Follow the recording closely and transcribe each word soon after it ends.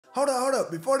Hold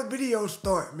up. Before the video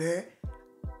start, man,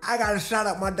 I gotta shout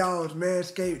out my dogs,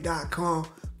 Manscaped.com,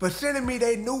 for sending me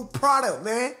their new product,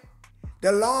 man.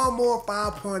 The Lawnmower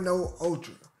 5.0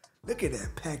 Ultra. Look at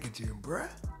that packaging, bruh.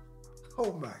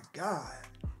 Oh my God.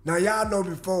 Now y'all know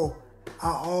before,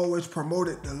 I always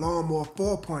promoted the Lawnmower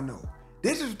 4.0.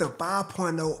 This is the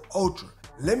 5.0 Ultra.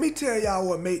 Let me tell y'all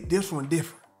what made this one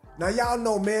different. Now y'all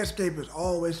know Manscaped is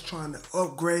always trying to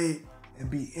upgrade and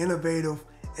be innovative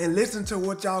and listen to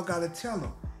what y'all gotta tell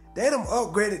them. They done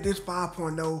upgraded this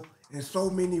 5.0 in so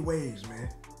many ways, man.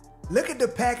 Look at the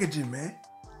packaging, man.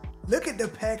 Look at the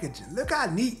packaging. Look how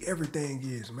neat everything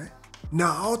is, man.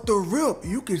 Now, off the rip,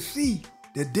 you can see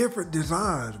the different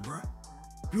designs, bro.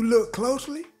 If you look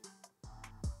closely,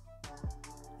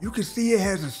 you can see it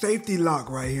has a safety lock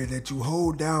right here that you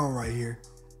hold down right here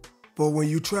for when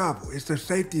you travel. It's a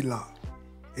safety lock.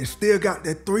 It still got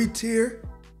that 3-tier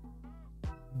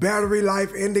battery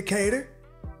life indicator.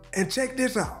 And check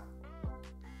this out.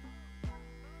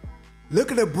 Look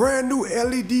at the brand new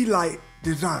LED light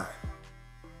design.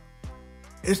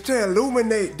 It's to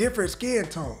illuminate different skin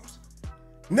tones.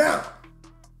 Now,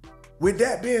 with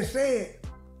that being said,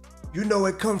 you know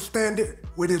it comes standard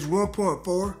with its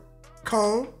 1.4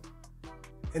 cone,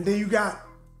 and then you got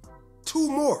 2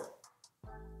 more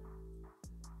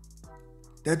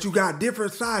that you got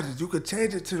different sizes. You could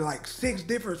change it to like 6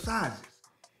 different sizes.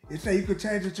 It say you could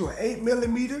change it to an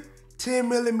 8mm,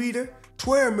 10mm,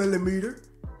 12mm,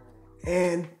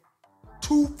 and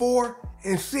 2, 4,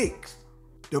 and 6.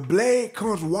 The blade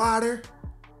comes wider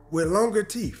with longer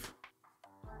teeth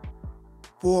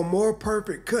for a more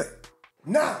perfect cut.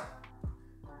 Now,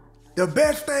 the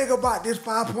best thing about this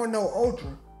 5.0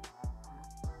 Ultra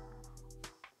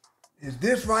is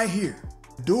this right here,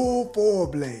 dual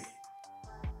 4-blade.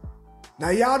 Now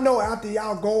y'all know after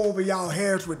y'all go over y'all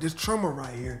hairs with this trimmer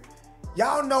right here,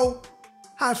 y'all know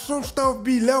how some stuff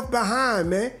be left behind,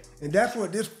 man. And that's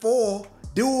what this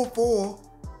dual 4,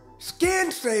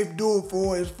 skin safe dual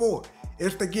 4 is for.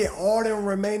 It's to get all them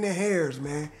remaining hairs,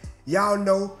 man. Y'all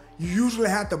know you usually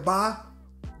have to buy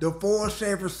the 4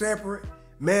 shaver separate.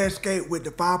 Manscaped with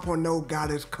the 5.0 got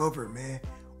us covered, man.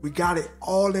 We got it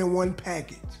all in one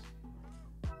package.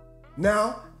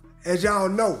 Now, as y'all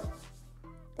know,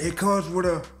 it comes with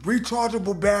a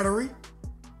rechargeable battery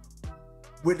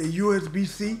with the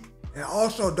USB-C. And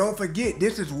also, don't forget,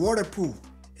 this is waterproof.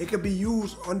 It can be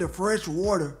used under fresh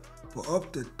water for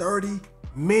up to 30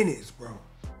 minutes, bro.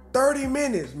 30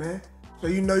 minutes, man. So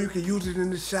you know you can use it in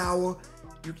the shower.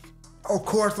 Of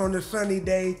course, on a sunny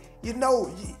day, you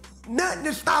know, nothing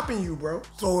is stopping you, bro.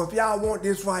 So if y'all want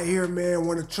this right here, man,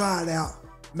 want to try it out,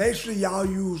 make sure y'all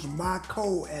use my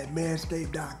code at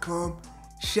manscaped.com,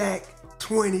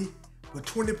 Shaq20, for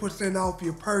 20% off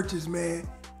your purchase, man.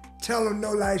 Tell them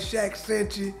No Like Shaq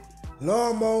sent you.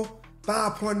 Lawnmower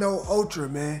 5.0 Ultra,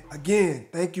 man. Again,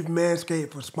 thank you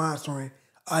Manscaped for sponsoring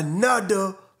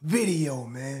another video,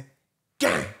 man.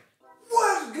 Gang!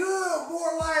 What's good,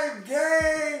 More Life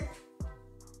Gang?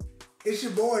 It's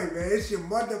your boy, man. It's your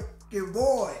motherfucking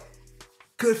boy.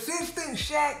 Consistent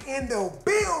Shaq in the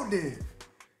building.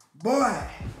 Boy,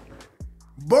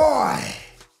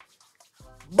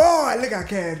 look how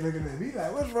Cash looking at me. He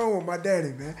like, what's wrong with my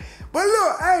daddy, man? But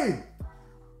look, hey,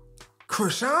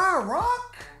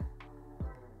 ChriseanRock?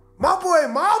 My boy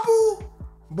Mabu?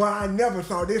 Boy, I never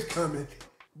saw this coming.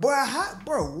 Boy,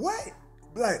 bro, what?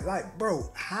 Like,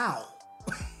 bro, how?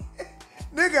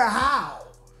 Nigga, how?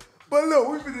 But look,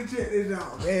 we finna check this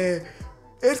out, man.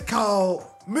 It's called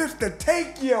Mr.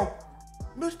 Take Your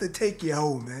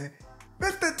Home, man.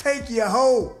 Mr. Take Your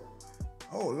Home.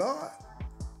 Oh, Lord.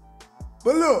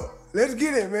 But look, let's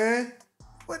get it, man.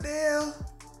 What the hell?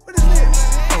 What is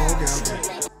this? Oh,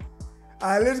 okay. All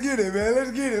right, let's get it, man.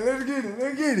 Let's get it. Let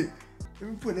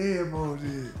me put the headphones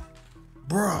in.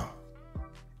 Bruh,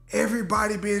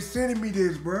 everybody been sending me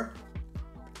this, bruh.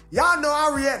 Y'all know I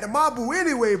react to Mabu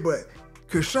anyway, but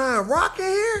ChriseanRock in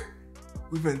here?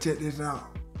 We finna check this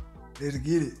out. Let's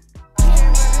get it.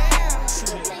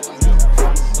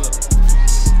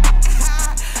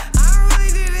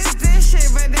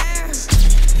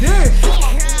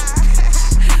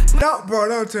 No, bro,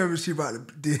 don't tell me she about to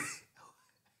do.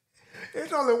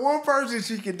 It's only one person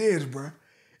she can diss, bro.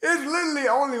 It's literally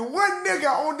only one nigga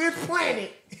on this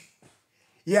planet.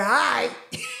 Yeah, alright.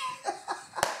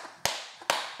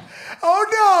 Oh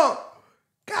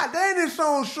no! God dang, this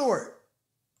song short.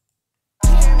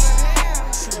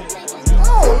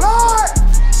 Oh Lord!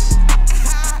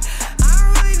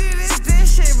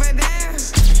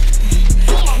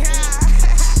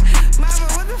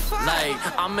 Like,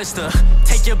 I'm Mr.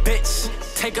 Take your bitch,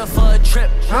 take her for a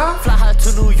trip. Huh? Fly her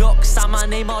to New York, sign my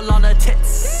name all on her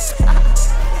tits.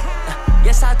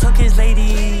 Yes, I took his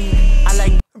lady. I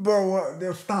like. Bro,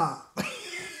 what? Stop.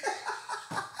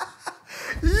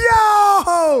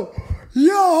 Yo!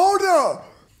 Yo, hold up.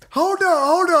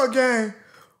 Hold up, gang.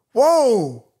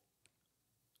 Whoa.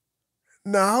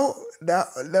 Now,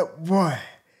 boy.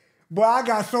 Boy, I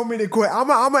got so many questions. I'm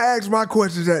gonna ask my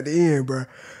questions at the end, bro.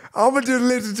 I'm gonna just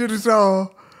listen to the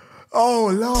song. Oh,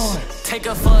 Lord. Take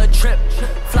her for a trip.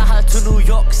 Fly her to New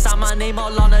York. Sign my name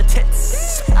all on her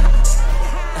tits.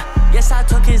 Yes, I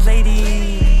took his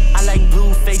lady. I like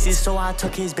blue faces, so I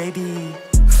took his baby.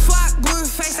 Fuck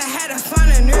BLUEFACE, I had to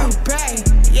find a new bae.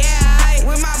 Yeah,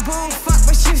 with my boo, fuck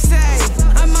what you say.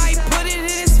 I might put it in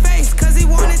his face, cause he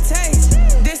wanna taste.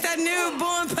 This that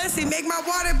newborn pussy, make my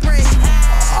water break.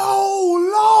 Oh,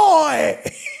 Lord.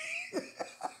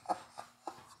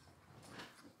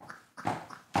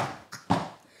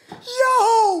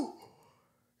 Yo.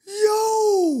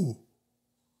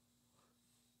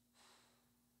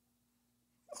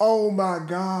 Oh, my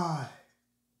God.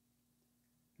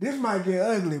 This might get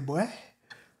ugly, boy.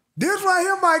 This right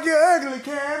here might get ugly,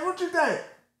 Cass. What you think?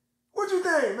 What you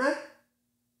think, man?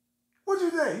 What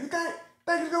you think? You think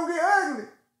it's gonna get ugly?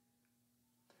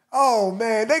 Oh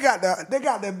man, they got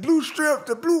the blue strips,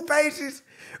 the blue faces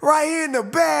right here in the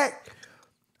back.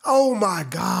 Oh my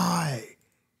God.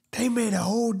 They made a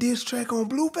whole diss track on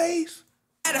BLUEFACE?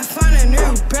 Had to find a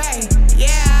new bae.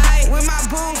 Yeah, with my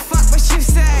boo, fuck what you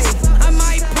say. I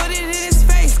might put it in his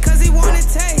face, cause he wanna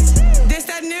taste. This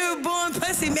that newborn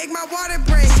pussy, make my water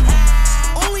break.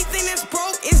 Only thing that's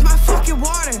broke is my fucking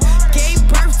water. Gave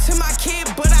birth to my kid,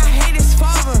 but I hate his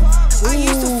father. I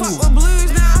used to fuck with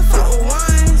blues, now I fuck with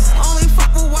ones. Only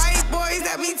fuck with white boys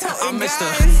that be toting I'm Mr.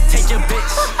 guns. Take your bitch.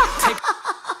 Take.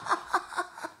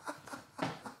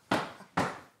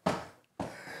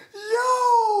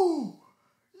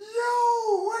 Yo,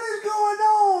 what is going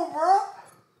on, bro?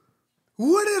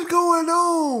 What is going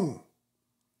on?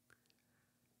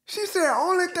 She said,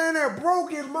 only thing that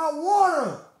broke is my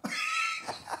water.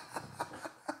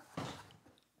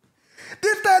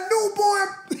 This that newborn.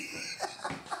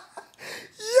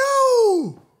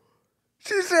 Yo.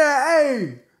 She said,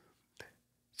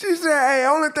 hey,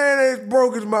 only thing that's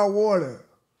broke is my water.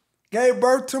 Gave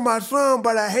birth to my son,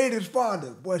 but I hate his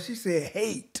father. Boy, she said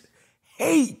hate.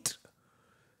 Hate.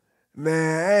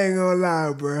 Man, I ain't gonna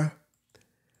lie, bruh.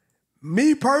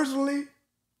 Me personally,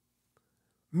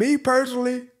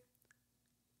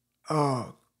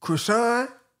 Chrisean,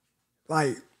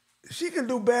 like, she can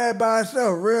do bad by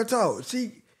herself, real talk.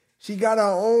 She got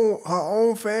her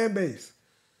own fan base.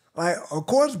 Like, of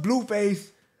course,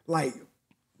 BLUEFACE, like,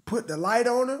 put the light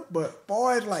on her, but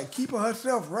far as, like, keeping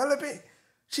herself relevant,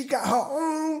 she got her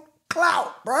own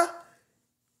clout, bruh.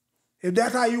 If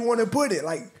that's how you want to put it.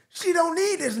 Like, she don't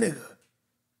need this nigga.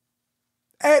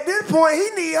 At this point, he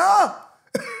need her.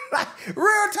 Like,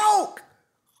 real talk.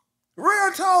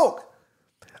 Real talk.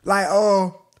 Like,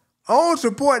 I don't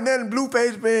support nothing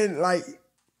BLUEFACE been, like,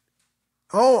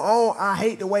 I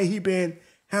hate the way he been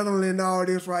handling all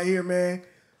this right here, man.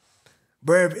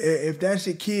 Bruh, if that's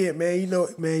your kid, man, you know,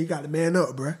 man, you got to man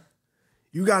up, bruh.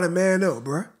 You got to man up,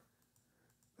 bruh.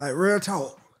 Like, real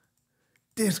talk.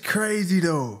 This crazy,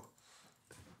 though.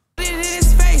 Put it in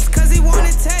his face, cause he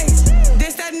wanna taste.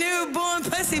 This that newborn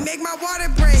pussy, make my water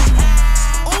break.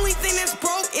 Only thing that's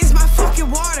broke is my fucking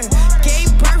water. Gave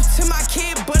birth to my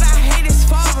kid, but I hate his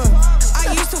father.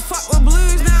 I used to fuck with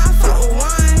blues, now I fuck with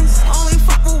ones. Only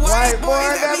fuck with white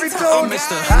boys that be I'm toting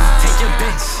Mr. guns. Take your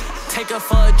bitch. Take her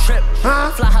for a trip.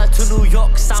 Fly her to New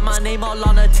York. Sign my name all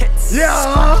on her tits.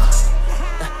 Yeah.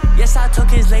 Yes, I took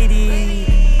his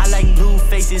lady. I like blue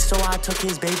faces, so I took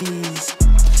his babies.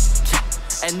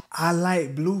 And I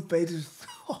like BLUEFACE.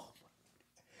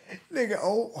 Nigga,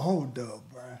 hold up,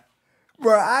 bruh.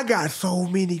 Bruh, I got so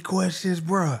many questions,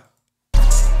 bruh.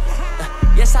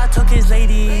 yes, I took his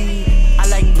lady. I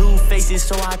like blue faces,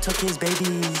 so I took his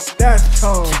babies. That's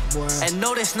tough, boy. And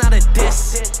no, that's not a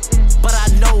diss. But I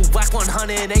know Whack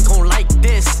 100 ain't gon' like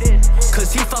this.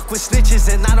 Cause he fuck with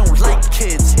snitches and I don't like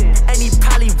kids. And he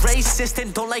probably racist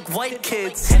and don't like white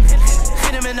kids.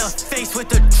 Hit him in the face with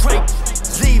the Drake.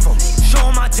 Leave him. Show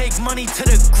him I take money to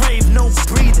the grave, no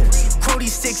breathing. Crody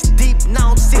 6 deep,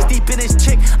 now I'm 6 deep in his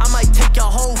chick. I might take your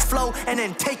whole flow and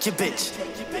then take your bitch.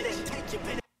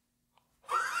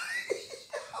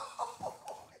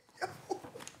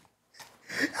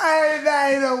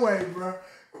 Ain't no way, bro.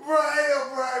 Bro,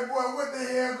 what the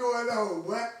hell going on,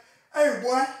 boy? Hey,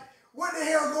 boy, what the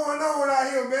hell going on out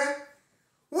here, man?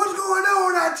 What's going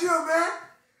on out here, man?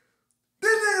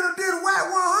 This nigga did Whack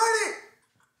 100.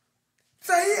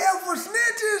 Say he out for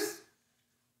snitches.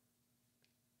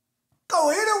 Go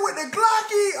hit him with the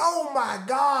Glocky. Oh, my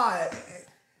God.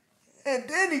 And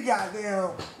then he got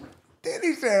down. Then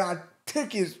he said I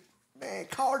took his, man,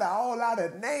 called her all out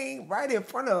of name right in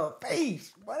front of her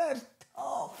face. Boy, that's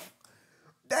tough.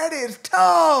 That is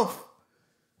tough.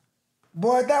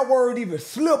 Boy, that word even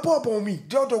slip up on me.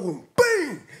 JoJo went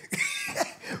bing.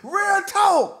 Real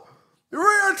talk.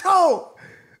 Real talk.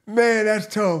 Man, that's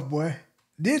tough, boy.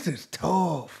 This is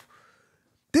tough.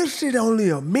 This shit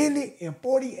only 1 minute and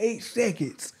 48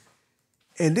 seconds.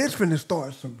 And this finna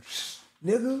start some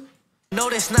nigga. No,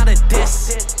 that's not a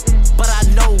diss, but I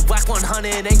know Whack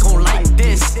 100 ain't gon' like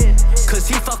this, cause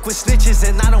he fuck with snitches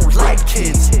and I don't like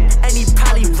kids, and he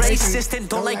probably racist and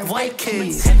don't like white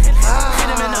kids. Hit him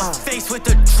in the face with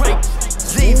the Drake,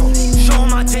 leave him, show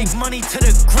him I take money to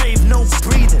the grave, no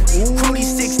breathing. Brody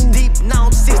 6 deep, now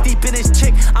I'm 6 deep in his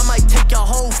chick, I might take your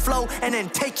whole flow and then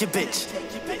take your bitch.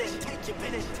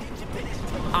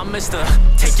 I'm Mr.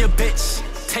 Take your bitch.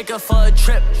 Take her for a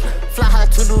trip, fly her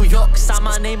to New York, sign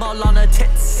my name all on her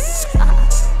tits.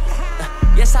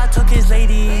 Yes, I took his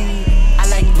lady. I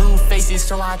like blue faces,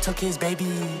 so I took his baby.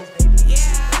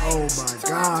 Oh my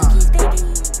God.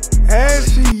 And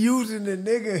she using the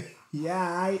nigga.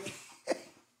 Yeah,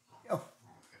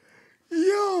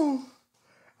 Yo.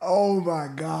 Oh my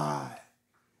God.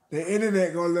 The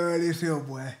internet gonna love this here,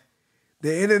 boy.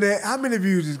 The internet, how many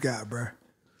views this got, bro?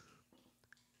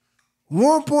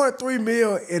 1.3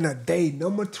 million in a day,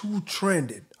 #2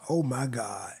 trending. Oh my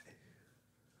God.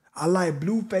 I like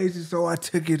blue faces, so I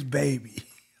took his baby.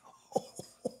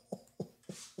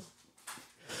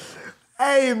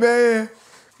 Hey man,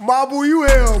 Mabu, you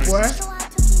hell, boy.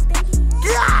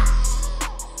 Yeah.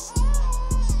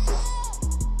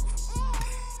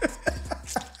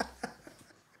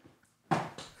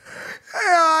 Hell,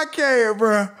 I can't,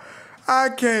 bro. I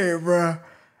can't, bro.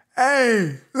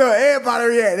 Hey, look, everybody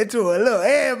reacted to it. Look,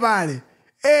 everybody.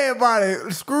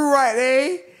 Screw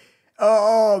right,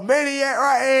 Maniac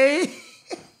right,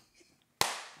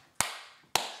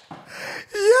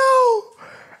 Yo,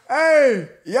 hey,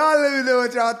 y'all let me know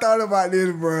what y'all thought about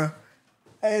this, bro.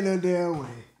 Ain't no damn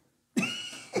way.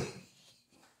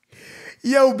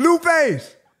 Yo,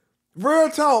 Blueface, real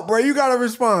talk, bro. You gotta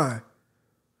respond.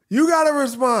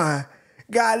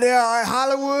 Goddamn,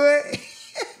 Hollywood.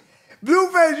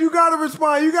 Blueface, you gotta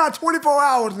respond. You got 24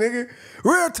 hours, nigga.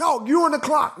 Real talk, you on the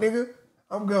clock, nigga.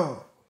 I'm gone.